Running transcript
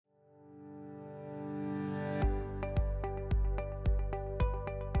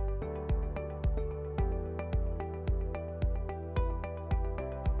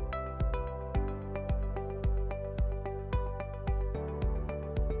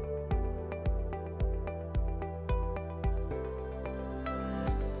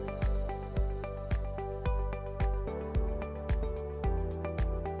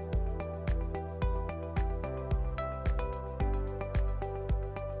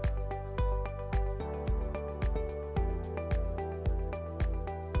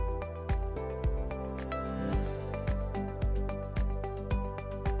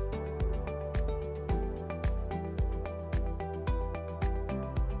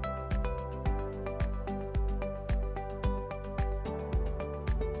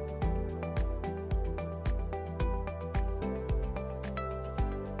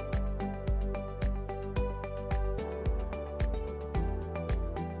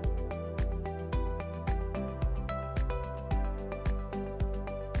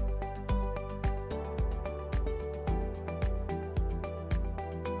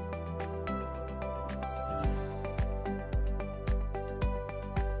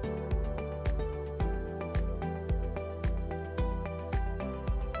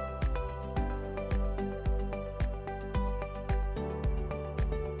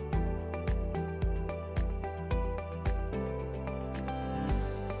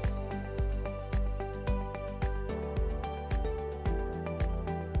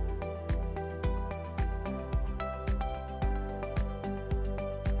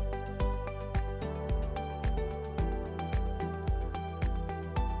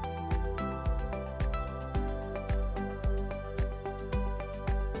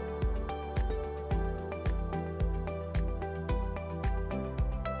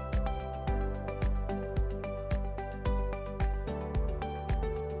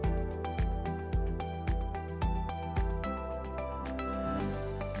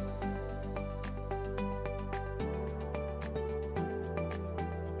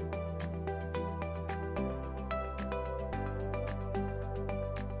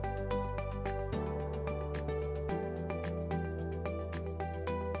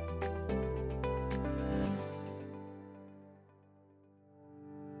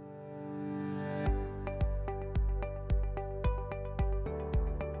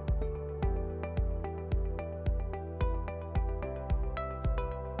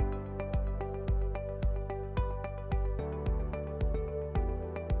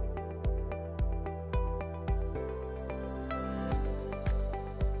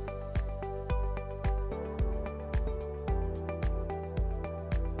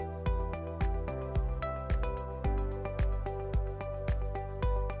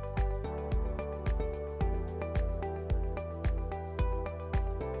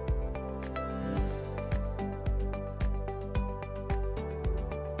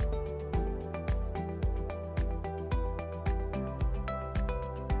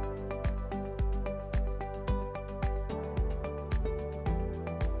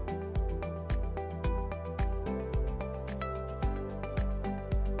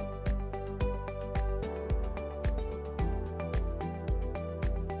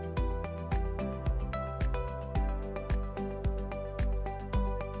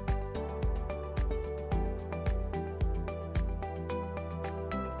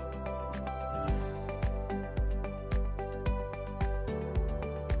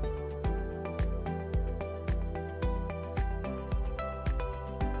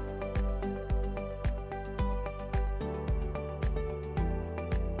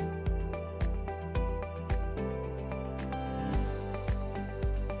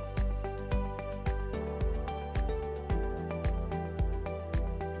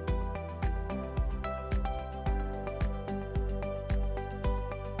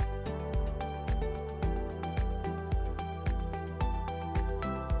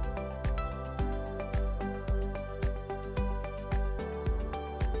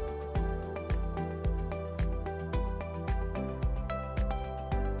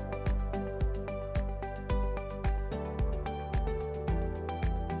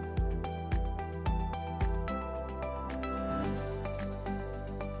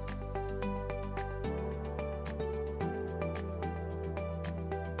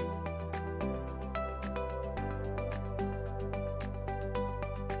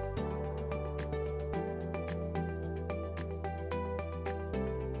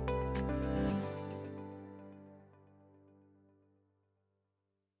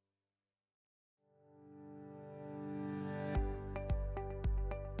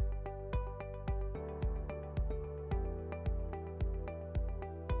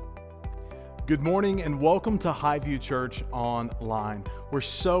Good morning and welcome to HighView Church Online. We're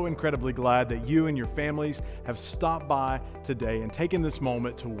so incredibly glad that you and your families have stopped by today and taken this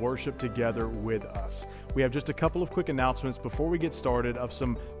moment to worship together with us. We have just a couple of quick announcements before we get started of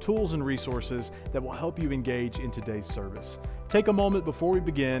some tools and resources that will help you engage in today's service. Take a moment before we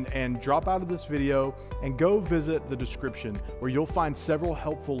begin and drop out of this video and go visit the description where you'll find several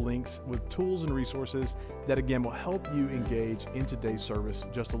helpful links with tools and resources that again will help you engage in today's service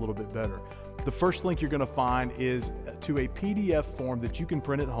just a little bit better. The first link you're going to find is to a PDF form that you can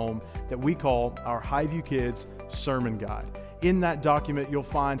print at home that we call our HighView Kids Sermon Guide. In that document, you'll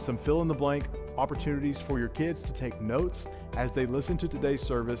find some fill-in-the-blank opportunities for your kids to take notes as they listen to today's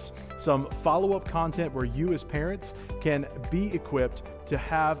service, some follow-up content where you as parents can be equipped to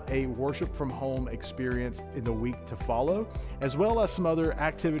have a worship from home experience in the week to follow, as well as some other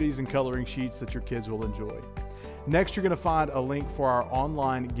activities and coloring sheets that your kids will enjoy. Next, you're going to find a link for our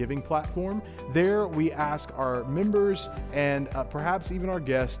online giving platform. There, we ask our members and perhaps even our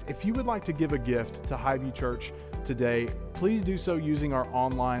guests, if you would like to give a gift to HighView Church today, please do so using our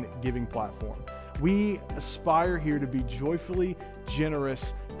online giving platform. We aspire here to be joyfully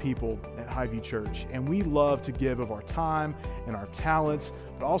generous people at HighView Church, and we love to give of our time and our talents,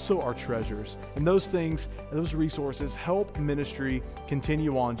 but also our treasures. And those things, those resources help ministry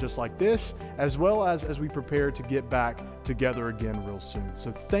continue on just like this, as well as we prepare to get back together again real soon.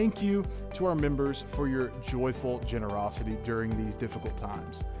 So thank you to our members for your joyful generosity during these difficult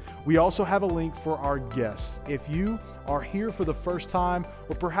times. We also have a link for our guests. If you are here for the first time,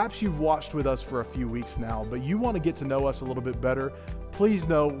 or perhaps you've watched with us for a few weeks now, but you want to get to know us a little bit better, please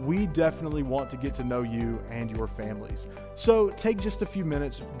know we definitely want to get to know you and your families. So take just a few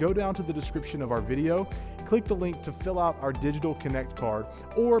minutes, go down to the description of our video, click the link to fill out our digital connect card,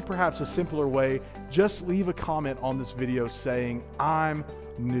 or perhaps a simpler way, just leave a comment on this video saying, "I'm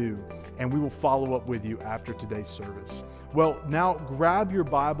new," and we will follow up with you after today's service. Well, now grab your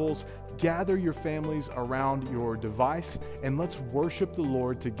Bibles, gather your families around your device, and let's worship the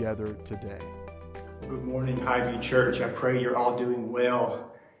Lord together today. Good morning, HighView Church. I pray you're all doing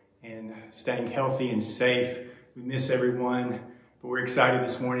well and staying healthy and safe. We miss everyone, but we're excited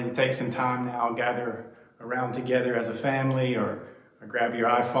this morning to take some time now, gather around together as a family, or grab your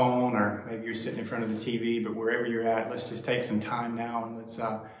iPhone, or maybe you're sitting in front of the TV, but wherever you're at, let's just take some time now and let's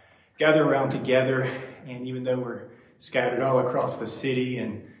gather around together. And even though we're scattered all across the city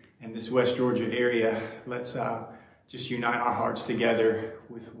and this West Georgia area, let's just unite our hearts together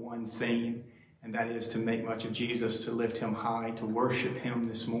with one theme, and that is to make much of Jesus, to lift him high, to worship him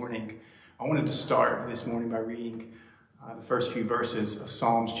this morning. I wanted to start this morning by reading the first few verses of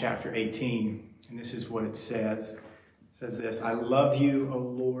Psalms chapter 18, and this is what it says. It says this: "I love you, O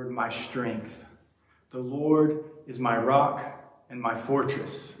Lord, my strength. The Lord is my rock and my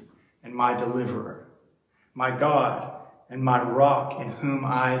fortress and my deliverer, my God and my rock in whom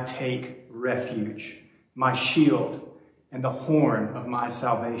I take refuge, my shield and the horn of my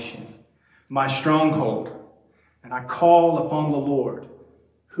salvation, my stronghold, and I call upon the Lord,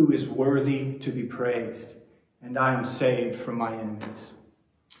 who is worthy to be praised, and I am saved from my enemies."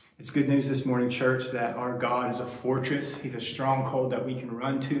 It's good news this morning, church, that our God is a fortress. He's a stronghold that we can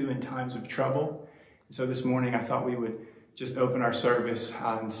run to in times of trouble. And so this morning, I thought we would just open our service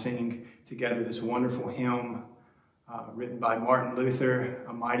and sing together this wonderful hymn written by Martin Luther,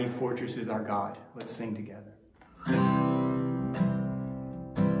 "A Mighty Fortress is Our God." Let's sing together.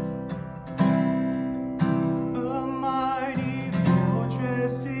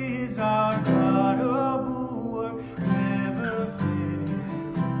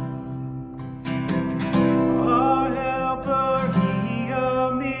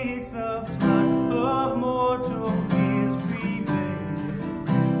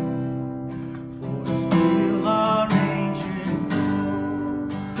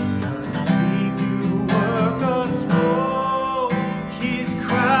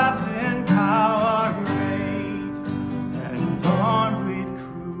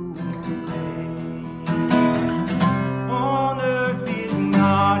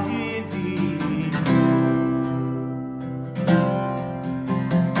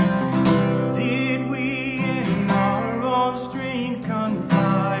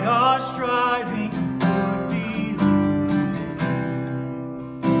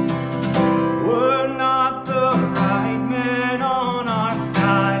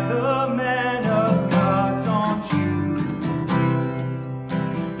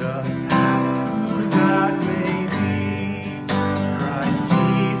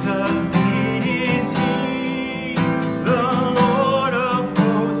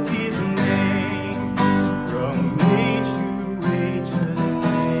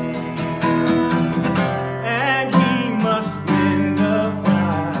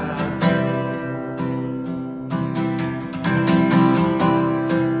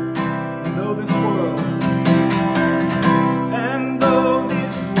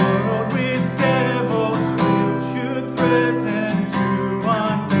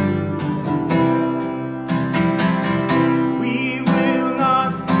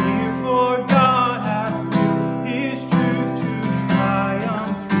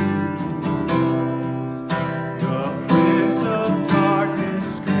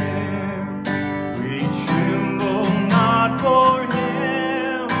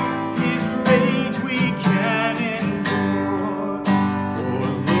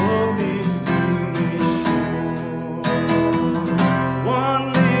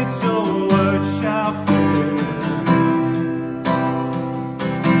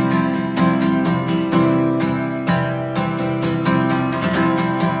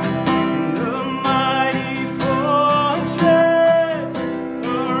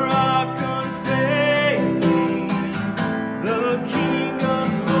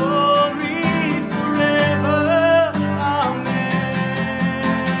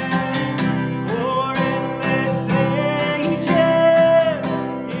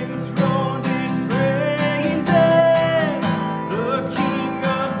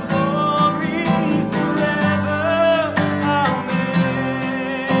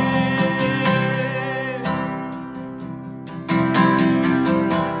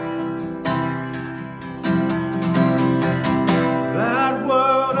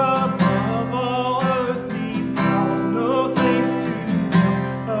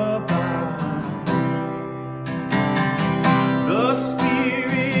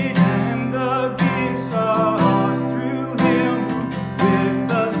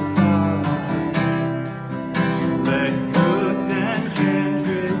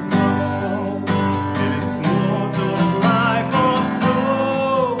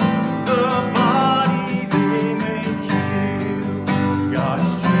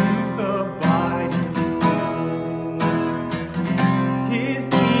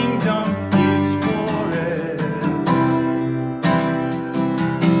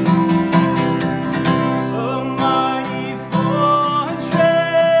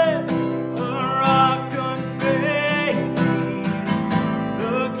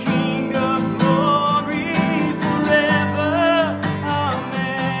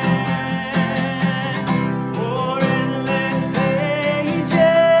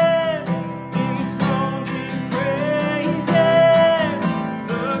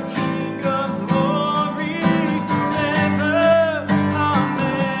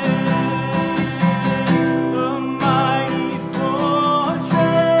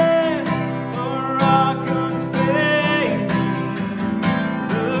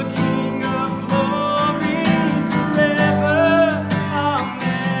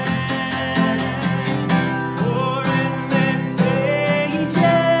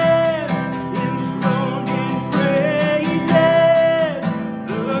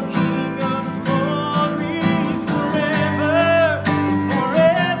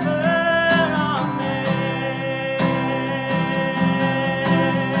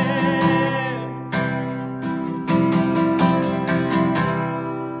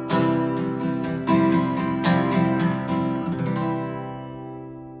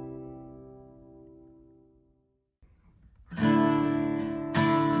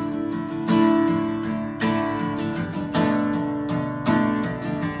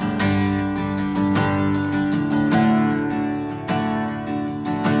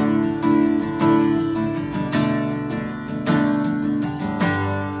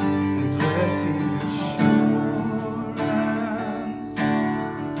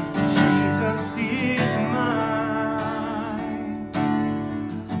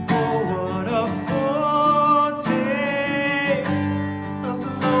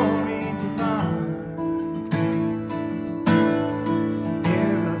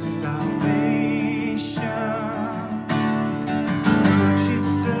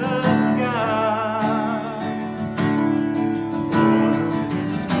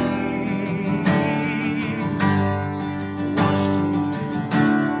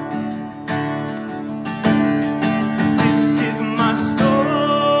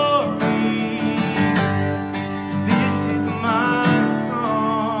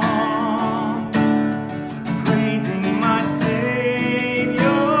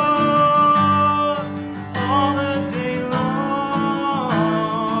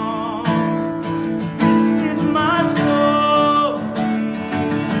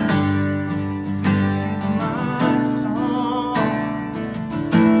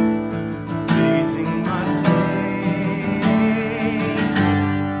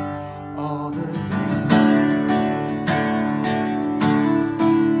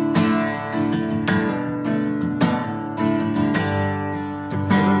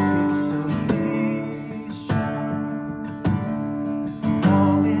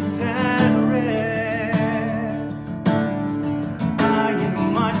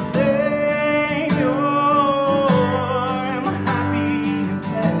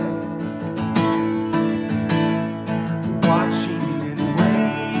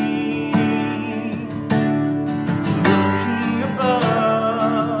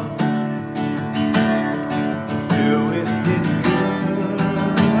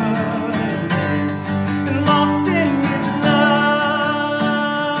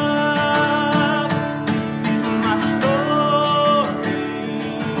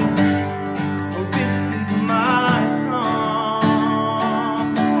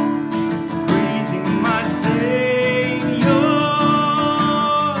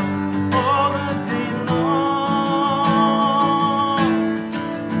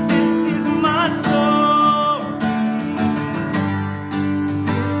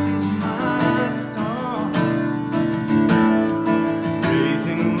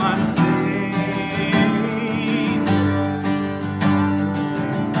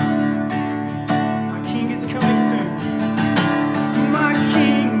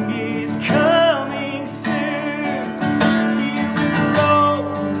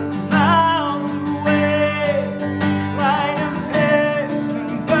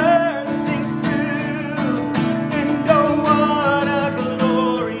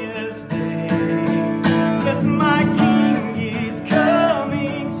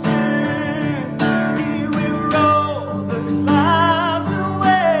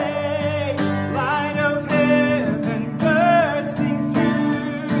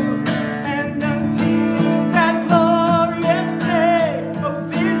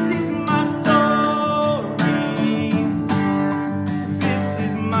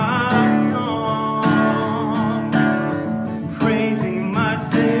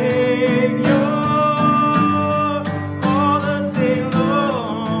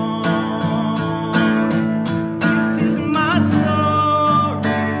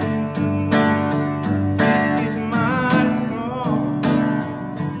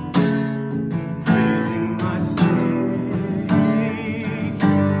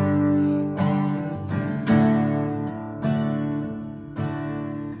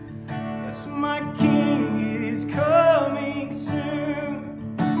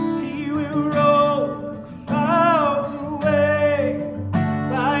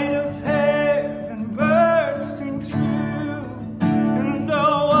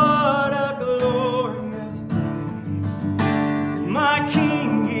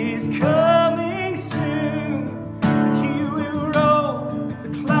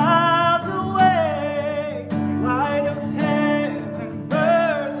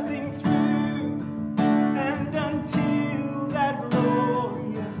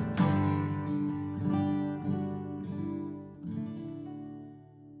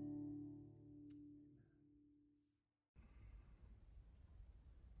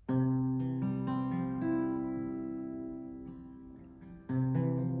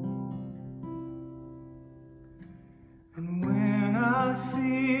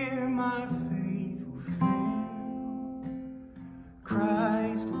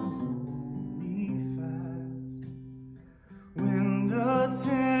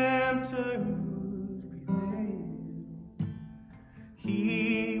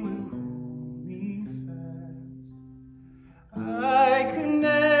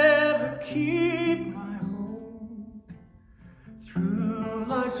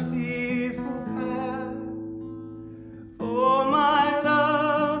 fearful path, for my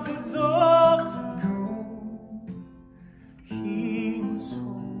love is often cold. He must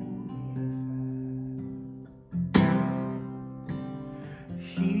hold me fast.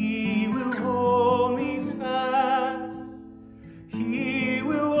 He will hold me fast. He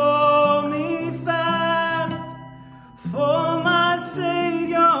will hold me fast. For my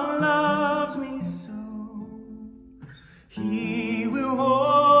Savior loves me so. He will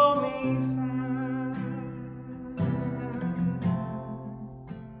hold me fast.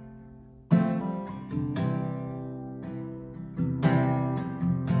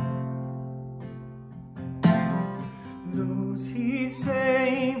 Those He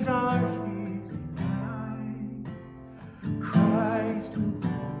saves are His delight. Christ will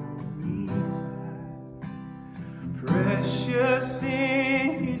hold me fast. Precious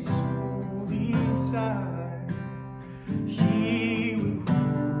in His holy sight. He will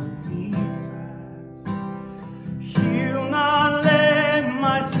hold me fast. He'll not let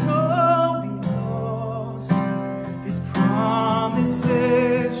my soul be lost. His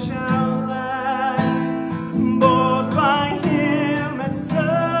promises shall last. Bought by Him at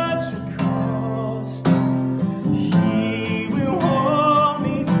such a cost. He will hold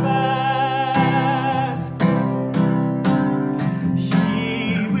me fast.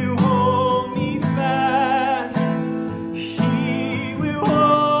 He will hold me fast. He will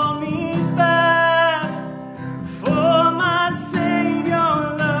hold me fast. For my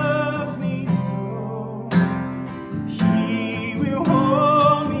Savior loves me so. He will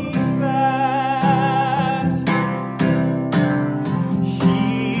hold me fast.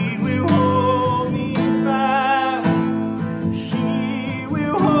 He will hold me fast. He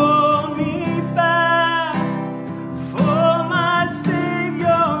will hold me fast. For my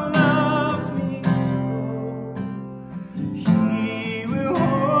Savior loves me so. He will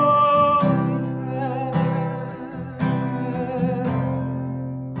hold me fast.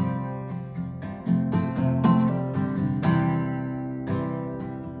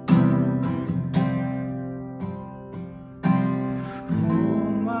 For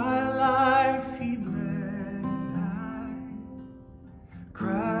my life He bled and died.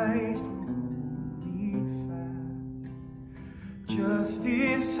 Christ will hold me fast.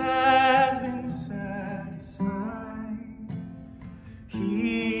 Justice has been satisfied.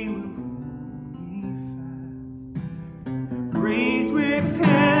 He will hold me fast. Raised with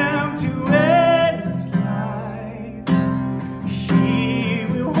Him to endless life. He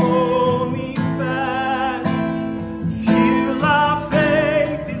will hold me fast. Till our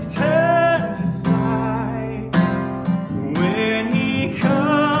faith is turned to sight. When He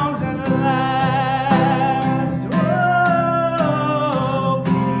comes at last. Oh,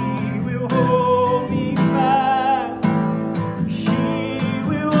 He will hold me fast. He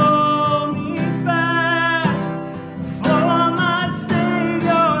will hold me fast. For my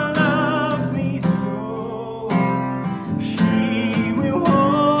Savior loves me so. He will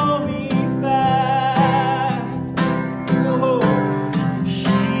hold me fast. Oh,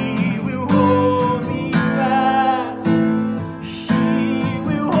 He will hold me fast. He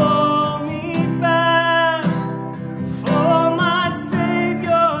will hold me fast. For my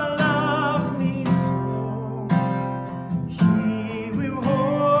Savior loves me so. He will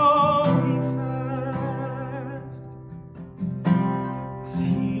hold me fast.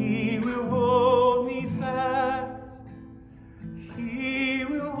 He will hold me fast. He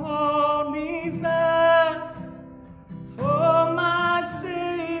will hold me fast. For my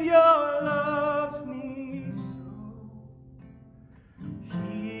Savior loves me so.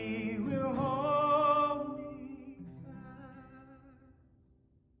 He will hold me fast.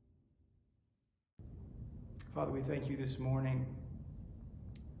 Father, we thank You this morning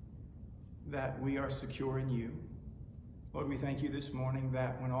that we are secure in You. Lord, we thank You this morning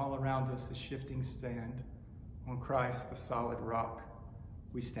that when all around us is shifting sand, on Christ, the solid rock,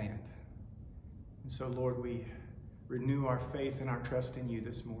 we stand. And so, Lord, we renew our faith and our trust in You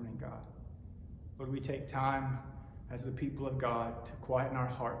this morning, God. Lord, we take time as the people of God to quieten our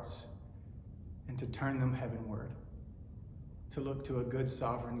hearts and to turn them heavenward, to look to a good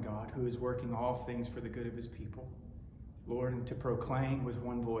sovereign God who is working all things for the good of His people. Lord, and to proclaim with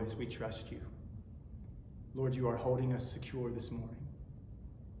one voice, we trust You. Lord, You are holding us secure this morning.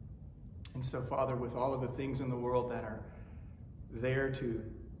 And so, Father, with all of the things in the world that are there to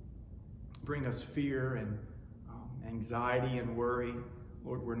bring us fear and anxiety and worry,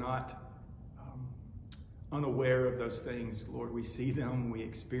 Lord, we're not unaware of those things. Lord, we see them, we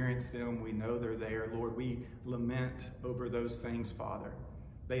experience them, we know they're there. Lord, we lament over those things, Father.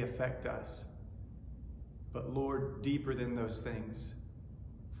 They affect us. But Lord, deeper than those things,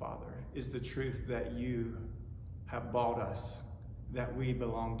 Father, is the truth that you have bought us, that we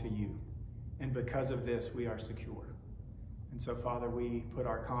belong to you. And because of this, we are secure. And so, Father, we put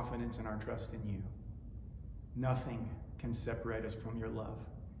our confidence and our trust in you. Nothing can separate us from your love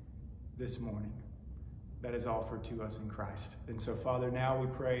this morning that is offered to us in Christ. And so, Father, now we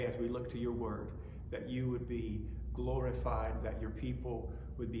pray as we look to your word that you would be glorified, that your people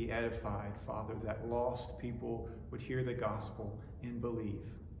would be edified, Father, that lost people would hear the gospel and believe.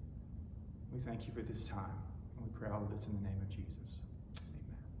 We thank you for this time, and we pray all of this in the name of Jesus.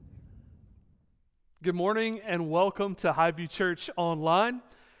 Amen. Good morning and welcome to HighView Church Online.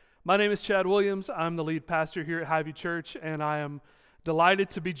 My name is Chad Williams. I'm the lead pastor here at HighView Church, and I am delighted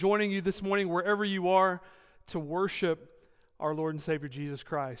to be joining you this morning wherever you are to worship our Lord and Savior Jesus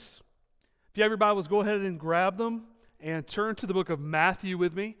Christ. If you have your Bibles, go ahead and grab them and turn to the book of Matthew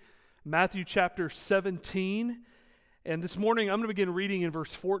with me, Matthew chapter 17. And this morning I'm going to begin reading in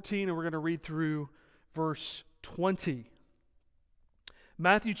verse 14, and we're going to read through verse 20.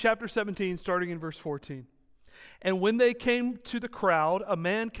 Matthew chapter 17, starting in verse 14. And when they came to the crowd, a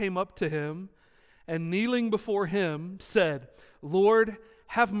man came up to him, and kneeling before him said, Lord,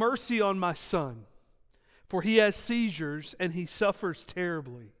 have mercy on my son, for he has seizures and he suffers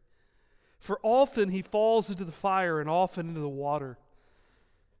terribly. For often he falls into the fire and often into the water.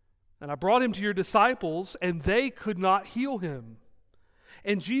 And I brought him to your disciples, and they could not heal him.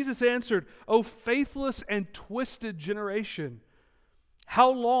 And Jesus answered, O faithless and twisted generation, how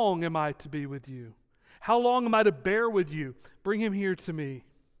long am I to be with you? How long am I to bear with you? Bring him here to me.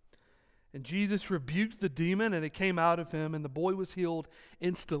 And Jesus rebuked the demon, and it came out of him, and the boy was healed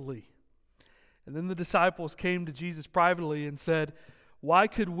instantly. And then the disciples came to Jesus privately and said, Why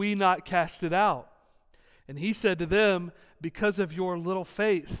could we not cast it out? And he said to them, Because of your little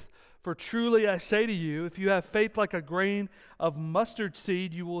faith. For truly I say to you, if you have faith like a grain of mustard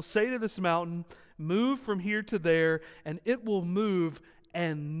seed, you will say to this mountain, Move from here to there, and it will move,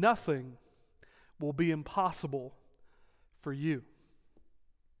 and nothing will be impossible for you.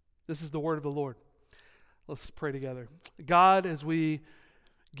 This is the word of the Lord. Let's pray together. God, as we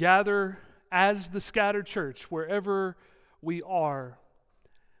gather as the scattered church, wherever we are,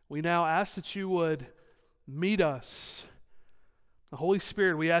 we now ask that you would meet us. The Holy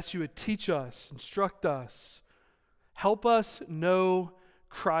Spirit, we ask you would teach us, instruct us, help us know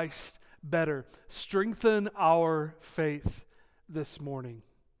Christ better. Strengthen our faith this morning.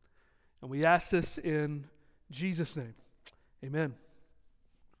 And we ask this in Jesus' name. Amen.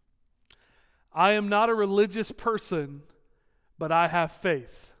 I am not a religious person, but I have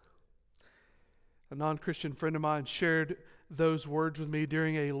faith. A non-Christian friend of mine shared those words with me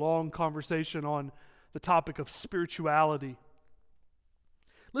during a long conversation on the topic of spirituality.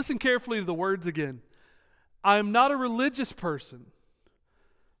 Listen carefully to the words again. I am not a religious person,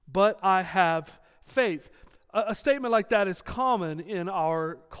 but I have faith. A statement like that is common in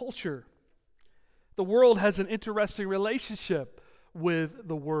our culture. The world has an interesting relationship with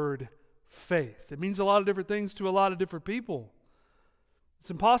the word faith. It means a lot of different things to a lot of different people.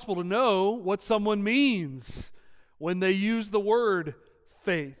 It's impossible to know what someone means when they use the word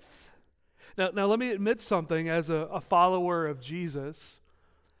faith. Now let me admit something as a follower of Jesus.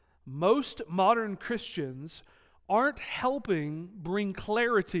 Most modern Christians aren't helping bring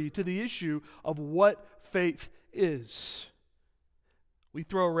clarity to the issue of what faith is. We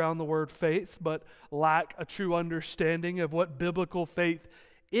throw around the word faith, but lack a true understanding of what biblical faith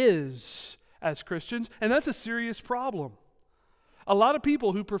is as Christians, and that's a serious problem. A lot of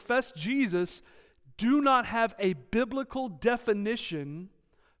people who profess Jesus do not have a biblical definition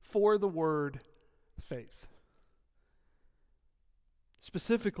for the word faith.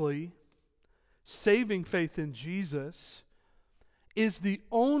 Specifically, saving faith in Jesus is the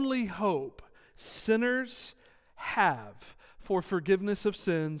only hope sinners have for forgiveness of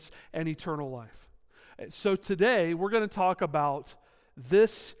sins and eternal life. So today, we're going to talk about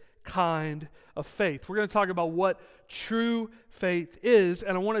this kind of faith. We're going to talk about what true faith is,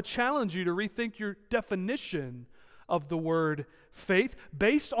 and I want to challenge you to rethink your definition of the word faith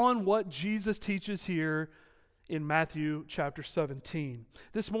based on what Jesus teaches here in Matthew chapter 17.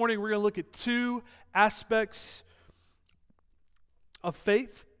 This morning, we're going to look at two aspects of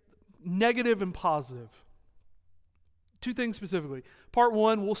faith, negative and positive. Two things specifically. Part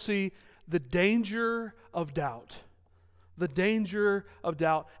one, we'll see the danger of doubt. The danger of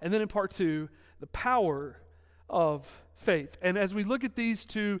doubt. And then in part two, the power of faith. And as we look at these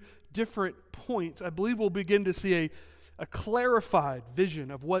two different points, I believe we'll begin to see a clarified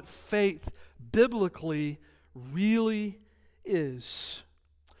vision of what faith biblically really is.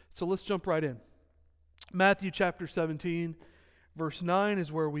 So let's jump right in. Matthew chapter 17, Verse 9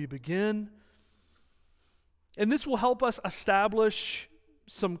 is where we begin. And this will help us establish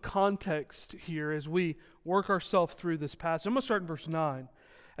some context here as we work ourselves through this passage. I'm going to start in verse 9.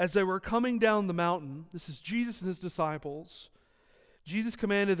 As they were coming down the mountain, this is Jesus and his disciples, Jesus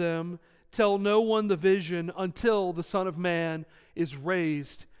commanded them, tell no one the vision until the Son of Man is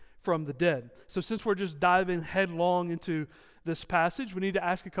raised from the dead. So since we're just diving headlong into this passage, we need to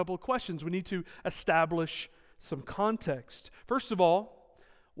ask a couple of questions. We need to establish some context. First of all,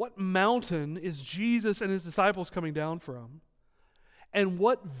 what mountain is Jesus and his disciples coming down from? And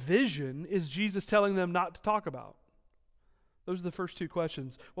what vision is Jesus telling them not to talk about? Those are the first two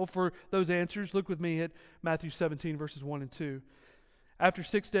questions. Well, for those answers, look with me at Matthew 17, verses 1 and 2. After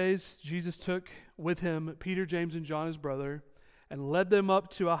 6 days, Jesus took with him Peter, James, and John, his brother, and led them up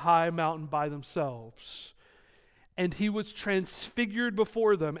to a high mountain by themselves. And he was transfigured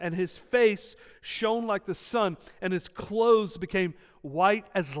before them, and his face shone like the sun, and his clothes became white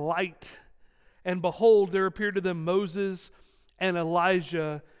as light. And behold, there appeared to them Moses and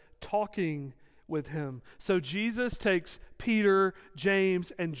Elijah talking with him. So Jesus takes Peter,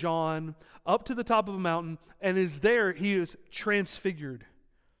 James, and John up to the top of a mountain, and he is transfigured.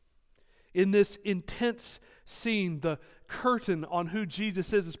 In this intense scene, the curtain on who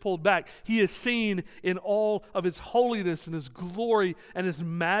Jesus is pulled back. He is seen in all of his holiness and his glory and his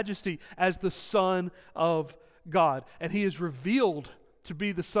majesty as the Son of God. And he is revealed to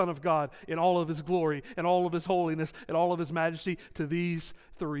be the Son of God in all of his glory and all of his holiness and all of his majesty to these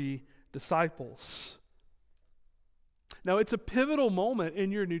three disciples. Now, it's a pivotal moment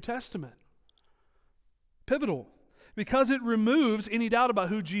in your New Testament. Pivotal. Because it removes any doubt about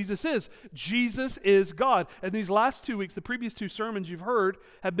who Jesus is. Jesus is God. And these last 2 weeks, the previous two sermons you've heard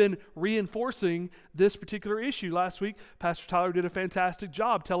have been reinforcing this particular issue. Last week, Pastor Tyler did a fantastic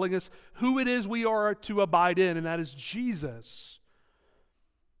job telling us who it is we are to abide in, and that is Jesus.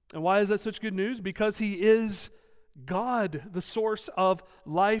 And why is that such good news? Because he is God, the source of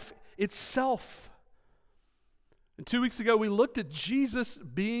life itself. And 2 weeks ago, we looked at Jesus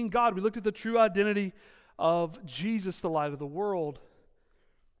being God. We looked at the true identity of Jesus, the light of the world.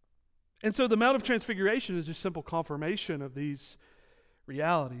 And so the Mount of Transfiguration is just simple confirmation of these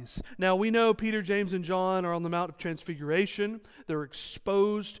realities. Now we know Peter, James, and John are on the Mount of Transfiguration. They're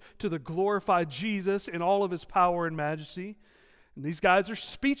exposed to the glorified Jesus in all of his power and majesty. And these guys are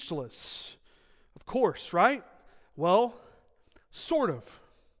speechless. Of course, right? Well, sort of.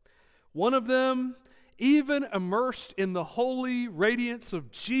 One of them, even immersed in the holy radiance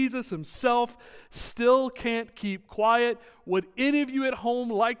of Jesus himself, still can't keep quiet. Would any of you at home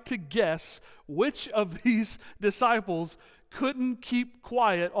like to guess which of these disciples couldn't keep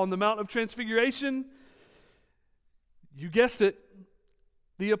quiet on the Mount of Transfiguration? You guessed it,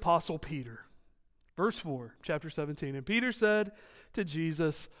 the Apostle Peter. Verse 4, chapter 17. And Peter said to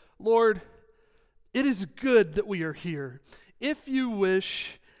Jesus, Lord, it is good that we are here. If you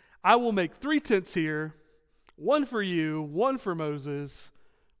wish, I will make 3 tents here, one for you, one for Moses,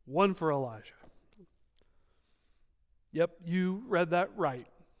 one for Elijah. Yep, you read that right.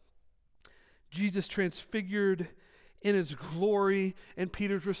 Jesus transfigured in his glory, and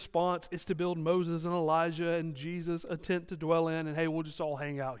Peter's response is to build Moses and Elijah and Jesus a tent to dwell in, and hey, we'll just all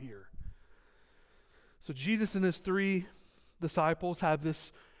hang out here. So Jesus and his 3 disciples have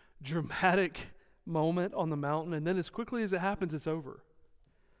this dramatic moment on the mountain, and then as quickly as it happens, it's over.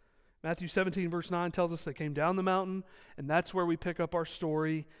 Matthew 17, verse 9 tells us they came down the mountain, and that's where we pick up our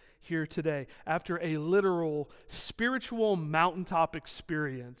story here today. After a literal spiritual mountaintop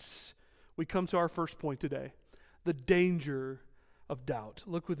experience, we come to our first point today, the danger of doubt.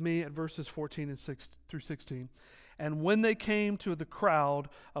 Look with me at verses 14 and 6 through 16. And when they came to the crowd,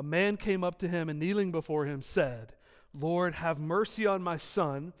 a man came up to him and kneeling before him said, Lord, have mercy on my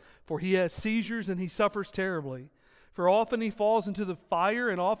son, for he has seizures and he suffers terribly. For often he falls into the fire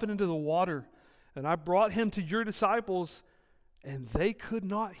and often into the water. And I brought him to your disciples, and they could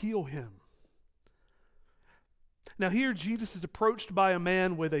not heal him. Now here Jesus is approached by a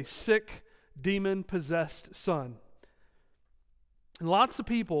man with a sick, demon-possessed son. And lots of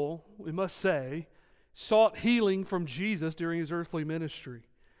people, we must say, sought healing from Jesus during his earthly ministry.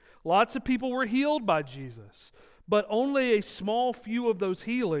 Lots of people were healed by Jesus. But only a small few of those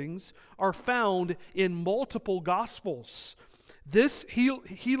healings are found in multiple Gospels. This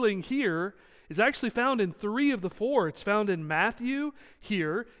healing here is actually found in 3 of the 4. It's found in Matthew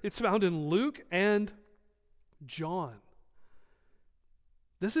here. It's found in Luke and John.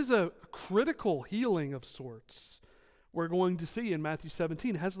 This is a critical healing of sorts we're going to see in Matthew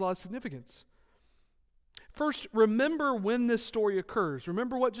 17. It has a lot of significance. First, remember when this story occurs.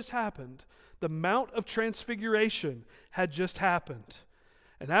 Remember what just happened. The Mount of Transfiguration had just happened.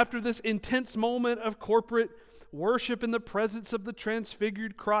 And after this intense moment of corporate worship in the presence of the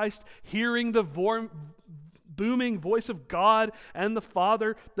transfigured Christ, hearing the booming voice of God and the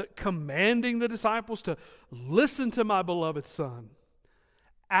Father commanding the disciples to listen to my beloved Son.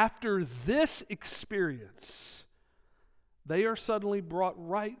 After this experience, they are suddenly brought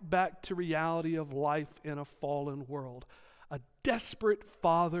right back to reality of life in a fallen world. A desperate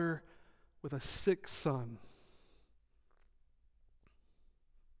father with a sick son.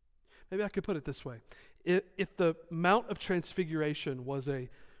 Maybe I could put it this way. If the Mount of Transfiguration was a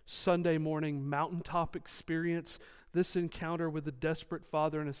Sunday morning mountaintop experience, this encounter with a desperate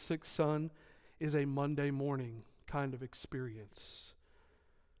father and a sick son is a Monday morning kind of experience.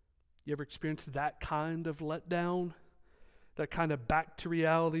 You ever experienced that kind of letdown? That kind of back to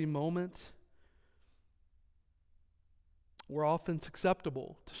reality moment? We're often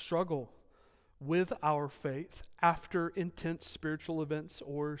susceptible to struggle with our faith after intense spiritual events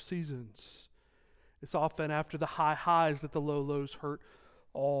or seasons. It's often after the high highs that the low lows hurt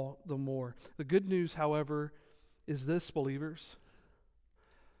all the more. The good news, however, is this, believers.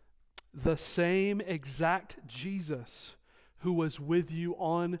 The same exact Jesus who was with you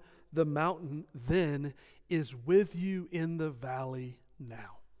on the mountain then is with you in the valley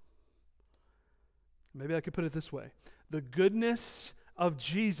now. Maybe I could put it this way. The goodness of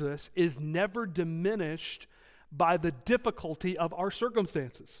Jesus is never diminished by the difficulty of our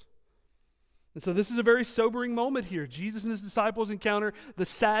circumstances. And so this is a very sobering moment here. Jesus and his disciples encounter the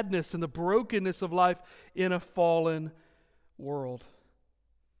sadness and the brokenness of life in a fallen world.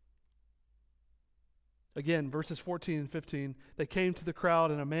 Again, verses 14 and 15, they came to the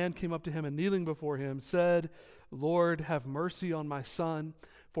crowd, and a man came up to him and kneeling before him said, Lord, have mercy on my son,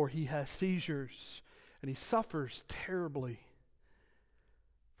 for he has seizures, and he suffers terribly.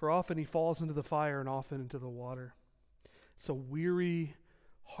 For often he falls into the fire and often into the water. It's a weary,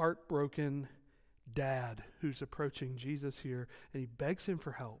 heartbroken dad who's approaching Jesus here, and he begs him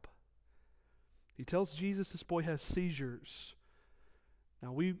for help. He tells Jesus this boy has seizures.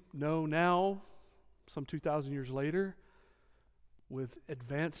 Now we know now, some 2,000 years later, with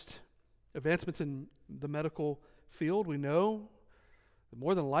advancements in the medical field, we know that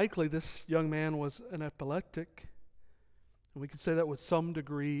more than likely this young man was an epileptic. And we can say that with some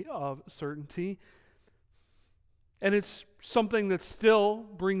degree of certainty. And it's something that still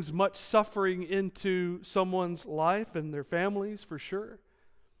brings much suffering into someone's life and their families, for sure.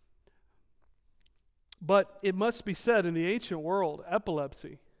 But it must be said, in the ancient world,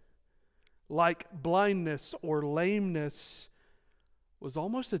 epilepsy, like blindness or lameness, was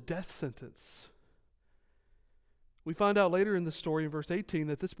almost a death sentence. We find out later in the story in verse 18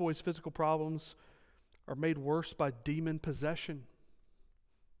 that this boy's physical problems are made worse by demon possession.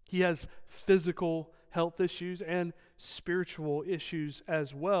 He has physical health issues and spiritual issues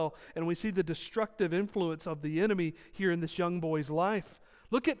as well. And we see the destructive influence of the enemy here in this young boy's life.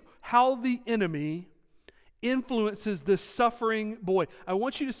 Look at how the enemy influences this suffering boy. I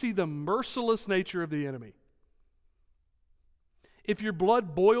want you to see the merciless nature of the enemy. If your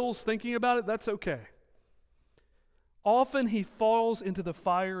blood boils thinking about it, that's okay. Often he falls into the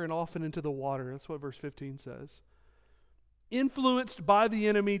fire and often into the water. That's what verse 15 says. Influenced by the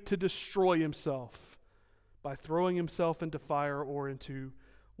enemy to destroy himself by throwing himself into fire or into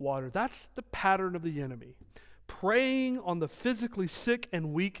water. That's the pattern of the enemy. Preying on the physically sick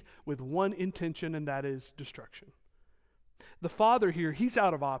and weak with one intention, and that is destruction. The father here, he's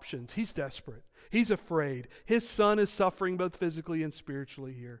out of options. He's desperate. He's afraid. His son is suffering both physically and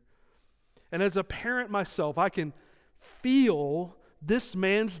spiritually here. And as a parent myself, I can feel this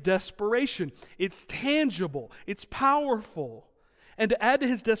man's desperation. It's tangible. It's powerful. And to add to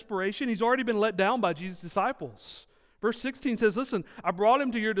his desperation, he's already been let down by Jesus' disciples. Verse 16 says, listen, I brought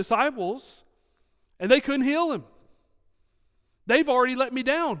him to your disciples, and they couldn't heal him. They've already let me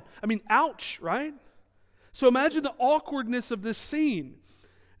down. I mean, ouch, right? So imagine the awkwardness of this scene.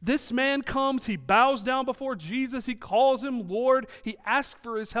 This man comes, he bows down before Jesus, he calls him Lord, he asks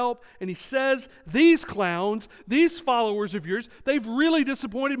for his help, and he says, these clowns, these followers of yours, they've really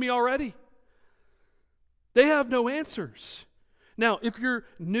disappointed me already. They have no answers. Now, if you're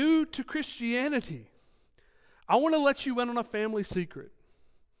new to Christianity, I want to let you in on a family secret.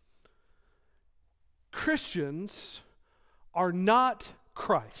 Christians are not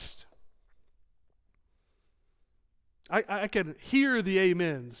Christ. I can hear the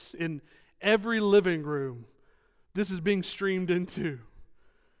amens in every living room this is being streamed into.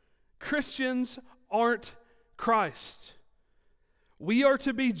 Christians aren't Christ. We are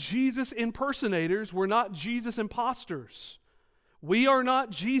to be Jesus impersonators. We're not Jesus imposters. We are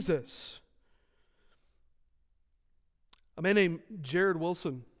not Jesus. A man named Jared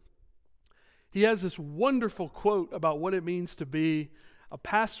Wilson, he has this wonderful quote about what it means to be a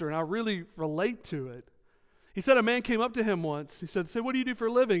pastor, and I really relate to it. He said a man came up to him once. He said, what do you do for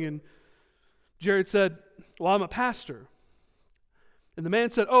a living? And Jared said, well, I'm a pastor. And the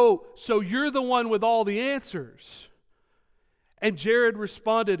man said, oh, so you're the one with all the answers. And Jared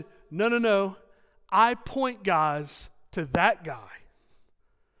responded, no, I point guys to that guy.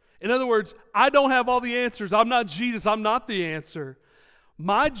 In other words, I don't have all the answers. I'm not Jesus. I'm not the answer.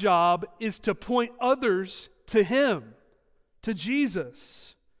 My job is to point others to Him, to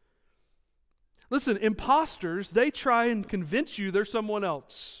Jesus. Listen, imposters, they try and convince you they're someone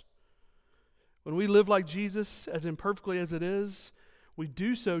else. When we live like Jesus, as imperfectly as it is, we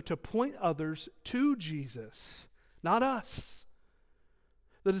do so to point others to Jesus, not us.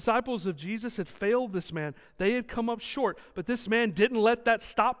 The disciples of Jesus had failed this man. They had come up short, but this man didn't let that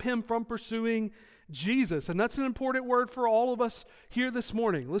stop him from pursuing Jesus. And that's an important word for all of us here this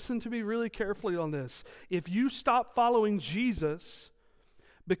morning. Listen to me really carefully on this. If you stop following Jesus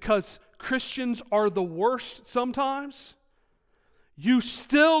because Christians are the worst sometimes, you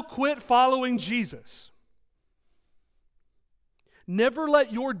still quit following Jesus. Never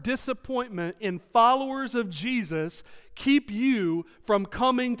let your disappointment in followers of Jesus keep you from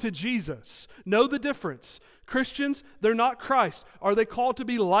coming to Jesus. Know the difference. Christians, they're not Christ. Are they called to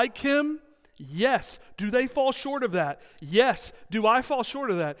be like Him? Yes. Do they fall short of that? Yes. Do I fall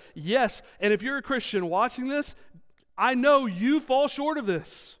short of that? Yes. And if you're a Christian watching this, I know you fall short of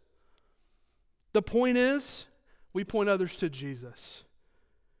this. The point is, we point others to Jesus.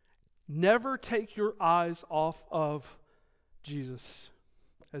 Never take your eyes off of Jesus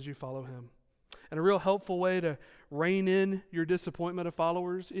as you follow Him. And a real helpful way to rein in your disappointment of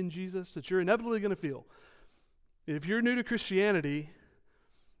followers in Jesus that you're inevitably going to feel. If you're new to Christianity,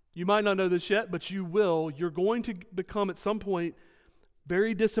 you might not know this yet, but you will. You're going to become at some point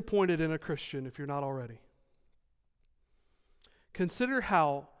very disappointed in a Christian if you're not already. Consider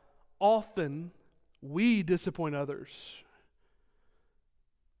how often we disappoint others.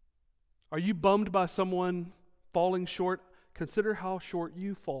 Are you bummed by someone falling short? Consider how short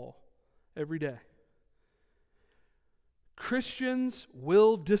you fall every day. Christians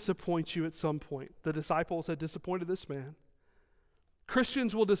will disappoint you at some point. The disciples had disappointed this man.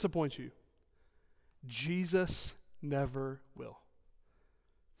 Christians will disappoint you. Jesus never will.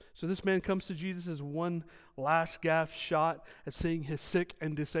 So this man comes to Jesus as one last gasp shot at seeing his sick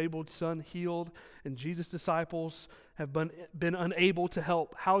and disabled son healed, and Jesus' disciples have been unable to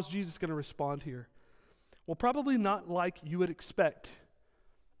help. How's Jesus going to respond here? Well, probably not like you would expect.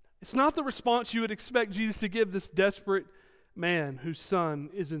 It's not the response you would expect Jesus to give this desperate man whose son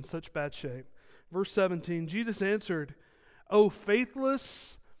is in such bad shape. Verse 17, Jesus answered, "O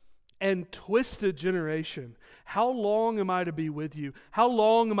faithless and twisted generation, how long am I to be with you? How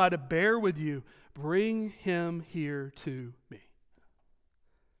long am I to bear with you? Bring him here to me."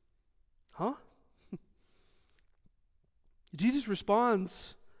 Huh? Jesus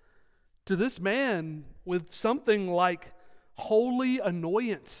responds to this man with something like holy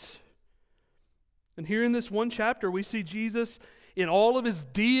annoyance. And here in this one chapter, we see Jesus in all of his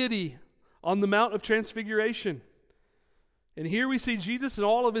deity on the Mount of Transfiguration. And here we see Jesus in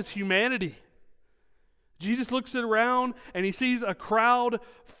all of his humanity. Jesus looks around and he sees a crowd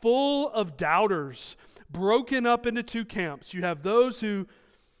full of doubters, broken up into two camps. You have those who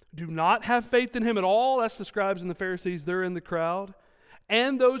do not have faith in him at all. That's the scribes and the Pharisees. They're in the crowd.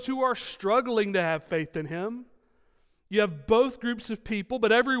 And those who are struggling to have faith in him. You have both groups of people,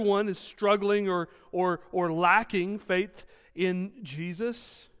 but everyone is struggling or lacking faith in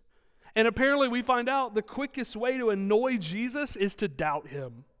Jesus. And apparently we find out the quickest way to annoy Jesus is to doubt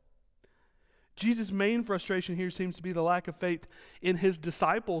him. Jesus' main frustration here seems to be the lack of faith in his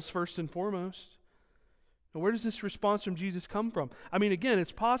disciples first and foremost. Now, where does this response from Jesus come from? I mean, again,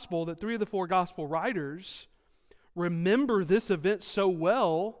 it's possible that 3 of the 4 gospel writers remember this event so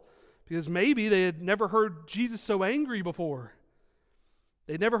well because maybe they had never heard Jesus so angry before.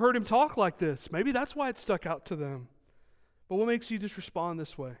 They'd never heard him talk like this. Maybe that's why it stuck out to them. But what makes Jesus respond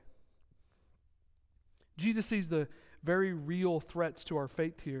this way? Jesus sees the very real threats to our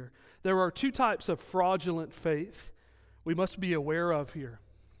faith here. There are 2 types of fraudulent faith we must be aware of here.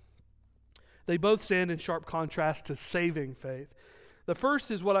 They both stand in sharp contrast to saving faith. The first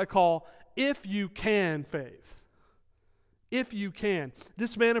is what I call if you can faith. If you can.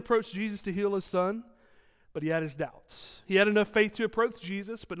 This man approached Jesus to heal his son, but he had his doubts. He had enough faith to approach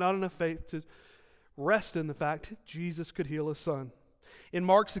Jesus, but not enough faith to rest in the fact that Jesus could heal his son. In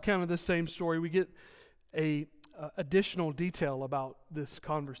Mark's account of this same story, we get a additional detail about this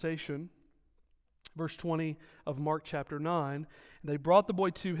conversation. Verse 20 of Mark chapter 9, they brought the boy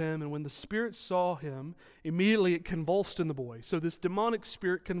to him, and when the spirit saw him, immediately it convulsed in the boy. So this demonic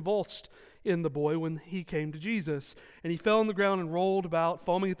spirit convulsed in the boy when he came to Jesus. And he fell on the ground and rolled about,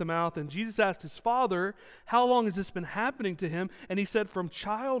 foaming at the mouth. And Jesus asked his father, how long has this been happening to him? And he said, from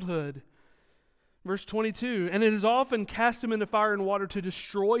childhood. Verse 22, and it has often cast him into fire and water to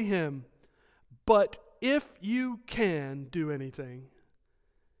destroy him. But if you can do anything,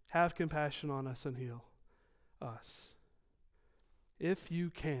 have compassion on us and heal us. If you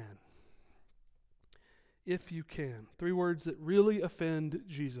can. If you can. 3 words that really offend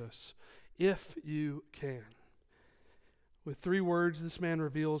Jesus. If you can. With 3 words, this man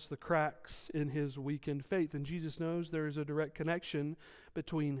reveals the cracks in his weakened faith. And Jesus knows there is a direct connection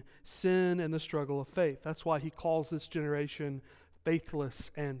between sin and the struggle of faith. That's why he calls this generation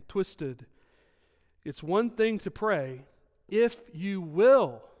faithless and twisted. It's one thing to pray, if you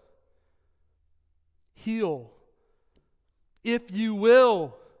will heal, if you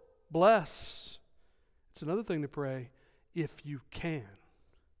will bless. It's another thing to pray, if you can.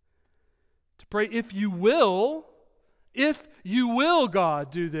 To pray, if you will, God,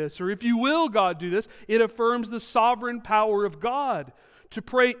 do this, or if you will, God, do this, it affirms the sovereign power of God. To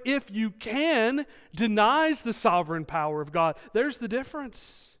pray, if you can, denies the sovereign power of God. There's the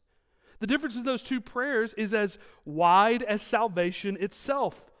difference. The difference in those 2 prayers is as wide as salvation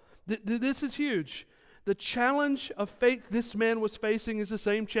itself. This is huge. The challenge of faith this man was facing is the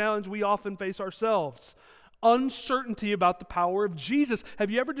same challenge we often face ourselves. Uncertainty about the power of Jesus. Have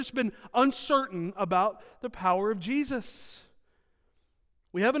you ever just been uncertain about the power of Jesus?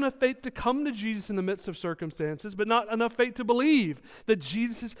 We have enough faith to come to Jesus in the midst of circumstances, but not enough faith to believe that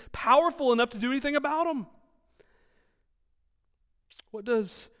Jesus is powerful enough to do anything about them. What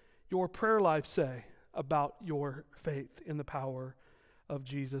does your prayer life say about your faith in the power of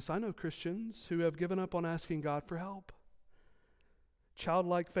Jesus? I know Christians who have given up on asking God for help.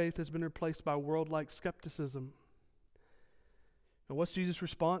 Childlike faith has been replaced by world-like skepticism. And what's Jesus'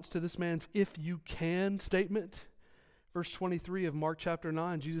 response to this man's "if you can" statement? Verse 23 of Mark chapter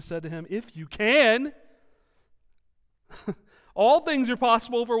 9, Jesus said to him, if you can, all things are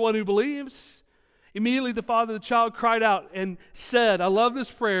possible for one who believes. Immediately the father of the child cried out and said, I love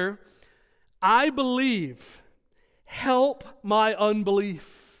this prayer, I believe, help my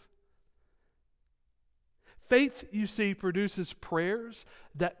unbelief. Faith, you see, produces prayers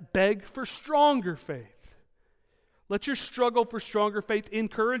that beg for stronger faith. Let your struggle for stronger faith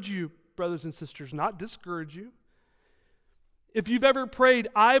encourage you, brothers and sisters, not discourage you. If you've ever prayed,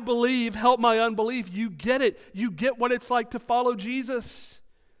 I believe, help my unbelief, you get it. You get what it's like to follow Jesus.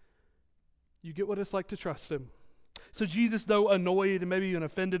 You get what it's like to trust Him. So Jesus, though annoyed and maybe even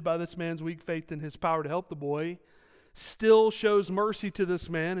offended by this man's weak faith in his power to help the boy, still shows mercy to this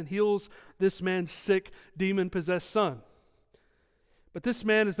man and heals this man's sick, demon-possessed son. But this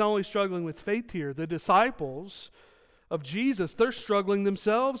man is not only struggling with faith here. The disciples of Jesus, they're struggling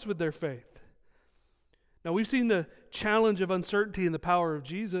themselves with their faith. Now, we've seen the challenge of uncertainty in the power of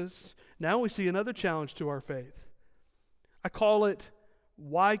Jesus. Now we see another challenge to our faith. I call it,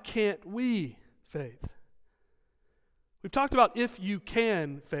 why can't we faith? We've talked about if you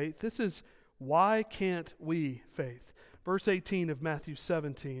can faith. This is why can't we faith? Verse 18 of Matthew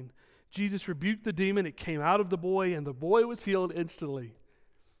 17. Jesus rebuked the demon, it came out of the boy, and the boy was healed instantly.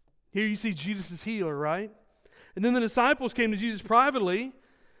 Here you see Jesus is healer, right? And then the disciples came to Jesus privately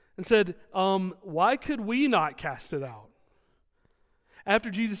and said, why could we not cast it out?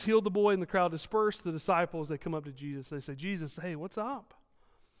 After Jesus healed the boy and the crowd dispersed, the disciples, they come up to Jesus. They say, Jesus, hey, what's up?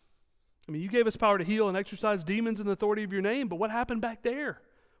 I mean, you gave us power to heal and exorcise demons in the authority of your name, but what happened back there?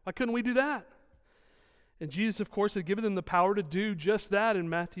 Why couldn't we do that? And Jesus, of course, had given them the power to do just that in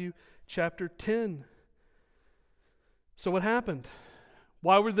Matthew chapter 10. So what happened?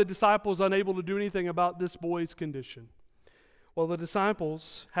 Why were the disciples unable to do anything about this boy's condition? Well, the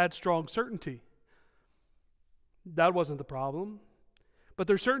disciples had strong certainty. That wasn't the problem. But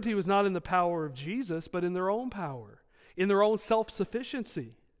their certainty was not in the power of Jesus, but in their own power, in their own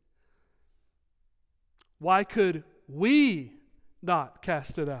self-sufficiency. Why could we not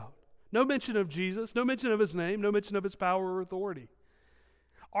cast it out? No mention of Jesus, no mention of His name, no mention of His power or authority.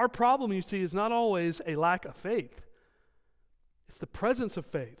 Our problem, you see, is not always a lack of faith. It's the presence of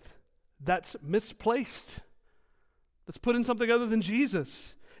faith that's misplaced. That's put in something other than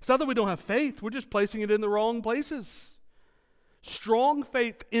Jesus. It's not that we don't have faith, we're just placing it in the wrong places. Strong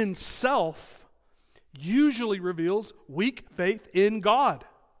faith in self usually reveals weak faith in God.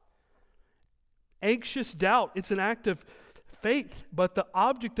 Anxious doubt, it's an act of faith, but the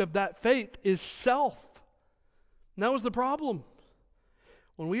object of that faith is self. And that was the problem.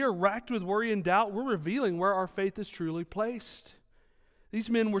 When we are racked with worry and doubt, we're revealing where our faith is truly placed. These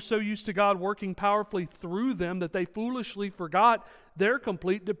men were so used to God working powerfully through them that they foolishly forgot their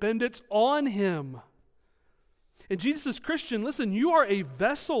complete dependence on Him. And Jesus is Christian. Listen, you are a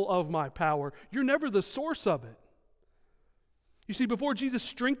vessel of my power. You're never the source of it. You see, before Jesus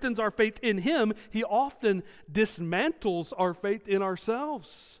strengthens our faith in Him, He often dismantles our faith in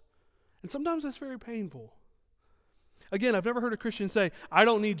ourselves. And sometimes that's very painful. Again, I've never heard a Christian say, I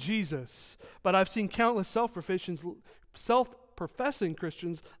don't need Jesus. But I've seen countless self-professing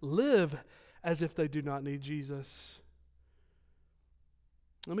Christians live as if they do not need Jesus.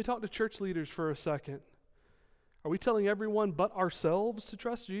 Let me talk to church leaders for a second. Are we telling everyone but ourselves to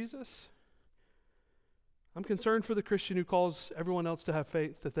trust Jesus? I'm concerned for the Christian who calls everyone else to have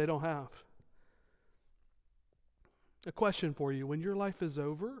faith that they don't have. A question for you. When your life is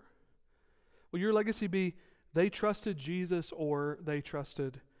over, will your legacy be they trusted Jesus or they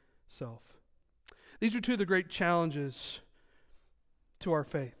trusted self? These are two of the great challenges to our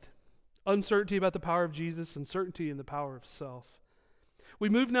faith. Uncertainty about the power of Jesus and certainty in the power of self. We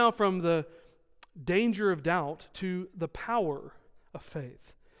move now from the danger of doubt to the power of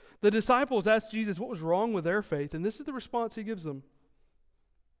faith. The disciples asked Jesus what was wrong with their faith, and this is the response He gives them.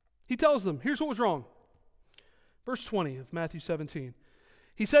 He tells them, here's what was wrong. Verse 20 of Matthew 17.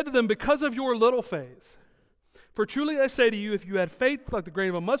 He said to them, because of your little faith, for truly I say to you, if you had faith like the grain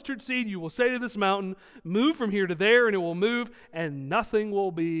of a mustard seed, you will say to this mountain, move from here to there, and it will move, and nothing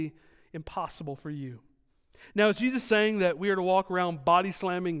will be impossible for you. Now, is Jesus saying that we are to walk around body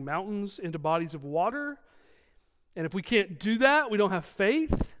slamming mountains into bodies of water? And if we can't do that, we don't have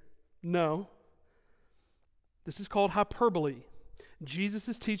faith? No. This is called hyperbole. Jesus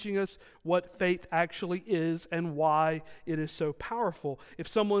is teaching us what faith actually is and why it is so powerful. If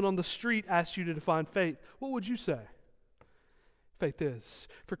someone on the street asked you to define faith, what would you say? Faith is.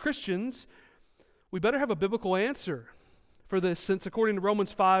 For Christians, we better have a biblical answer for this, since according to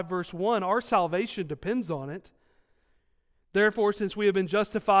Romans 5 verse 1, our salvation depends on it. Therefore, since we have been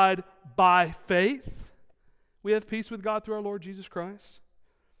justified by faith, we have peace with God through our Lord Jesus Christ.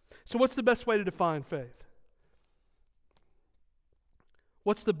 So what's the best way to define faith?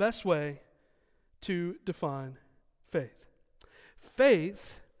 What's the best way to define faith?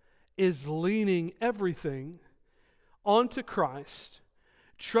 Faith is leaning everything onto Christ,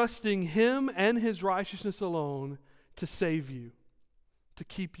 trusting Him and His righteousness alone to save you, to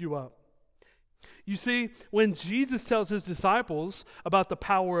keep you up. You see, when Jesus tells His disciples about the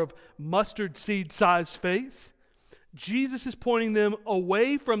power of mustard seed-sized faith, Jesus is pointing them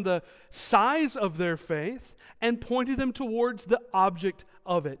away from the size of their faith and pointing them towards the object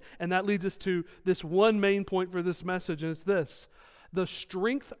of it. And that leads us to this one main point for this message, and it's this. The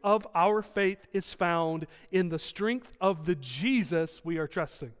strength of our faith is found in the strength of the Jesus we are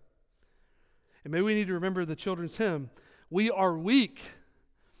trusting. And maybe we need to remember the children's hymn, we are weak,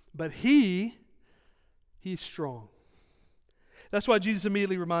 but He's strong. That's why Jesus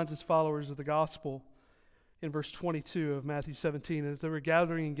immediately reminds His followers of the gospel in verse 22 of Matthew 17. As they were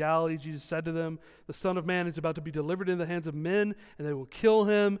gathering in Galilee, Jesus said to them, the Son of Man is about to be delivered into the hands of men, and they will kill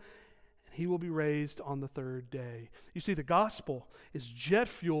Him, and He will be raised on the third day. You see, the gospel is jet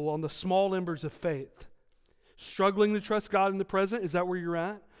fuel on the small embers of faith. Struggling to trust God in the present, is that where you're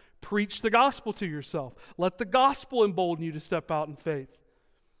at? Preach the gospel to yourself. Let the gospel embolden you to step out in faith.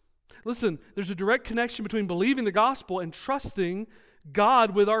 Listen, there's a direct connection between believing the gospel and trusting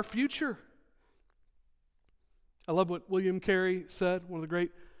God with our future. I love what William Carey said, one of the great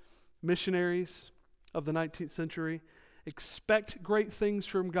missionaries of the 19th century. Expect great things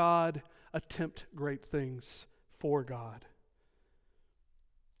from God, attempt great things for God.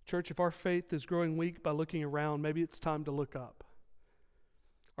 Church, if our faith is growing weak by looking around, maybe it's time to look up.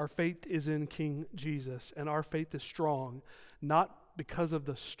 Our faith is in King Jesus, and our faith is strong, not because of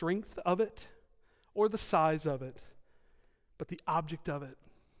the strength of it or the size of it, but the object of it,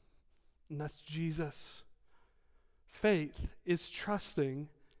 and that's Jesus. Faith is trusting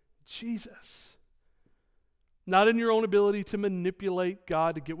Jesus, not in your own ability to manipulate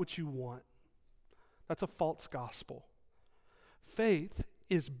God to get what you want. That's a false gospel. Faith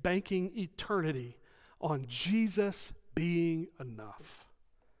is banking eternity on Jesus being enough.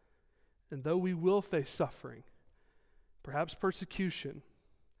 And though we will face suffering, perhaps persecution,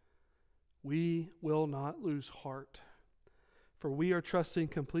 we will not lose heart. For we are trusting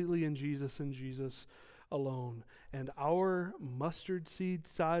completely in Jesus and Jesus alone. And our mustard seed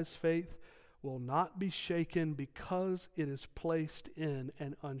sized faith will not be shaken because it is placed in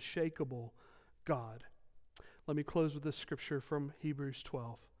an unshakable God. Let me close with this scripture from Hebrews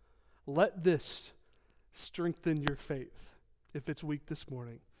 12. Let this strengthen your faith if it's weak this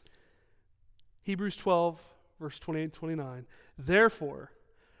morning. Hebrews 12, verse 28 and 29. Therefore,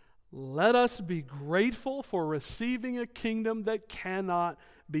 let us be grateful for receiving a kingdom that cannot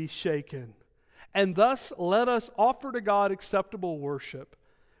be shaken. And thus let us offer to God acceptable worship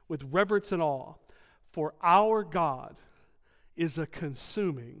with reverence and awe, for our God is a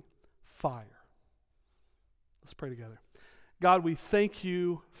consuming fire. Let's pray together. God, we thank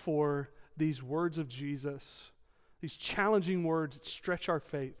you for these words of Jesus, these challenging words that stretch our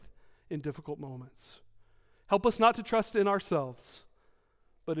faith in difficult moments. Help us not to trust in ourselves,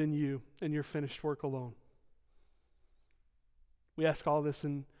 but in you and your finished work alone. We ask all this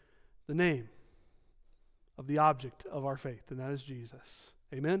in the name of the object of our faith, and that is Jesus.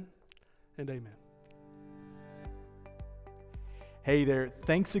 Amen and amen. Hey there,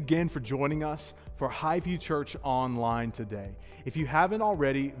 thanks again for joining us for HighView Church Online today. If you haven't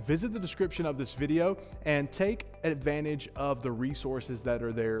already, visit the description of this video and take advantage of the resources that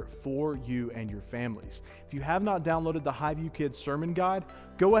are there for you and your families. If you have not downloaded the HighView Kids Sermon Guide,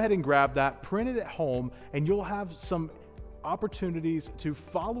 go ahead and grab that, print it at home, and you'll have some opportunities to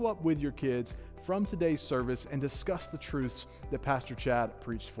follow up with your kids from today's service and discuss the truths that Pastor Chad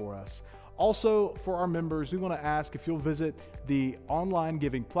preached for us. Also, for our members, we want to ask if you'll visit the online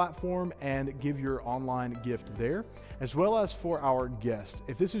giving platform and give your online gift there, as well as for our guests.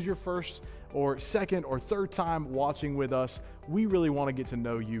 If this is your first or second or third time watching with us, we really want to get to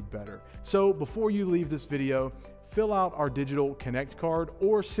know you better. So before you leave this video, fill out our digital Connect card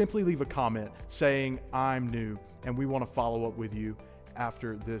or simply leave a comment saying, "I'm new," and we want to follow up with you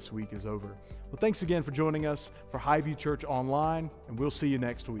after this week is over. Well, thanks again for joining us for HighView Church Online, and we'll see you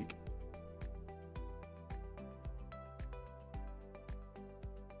next week.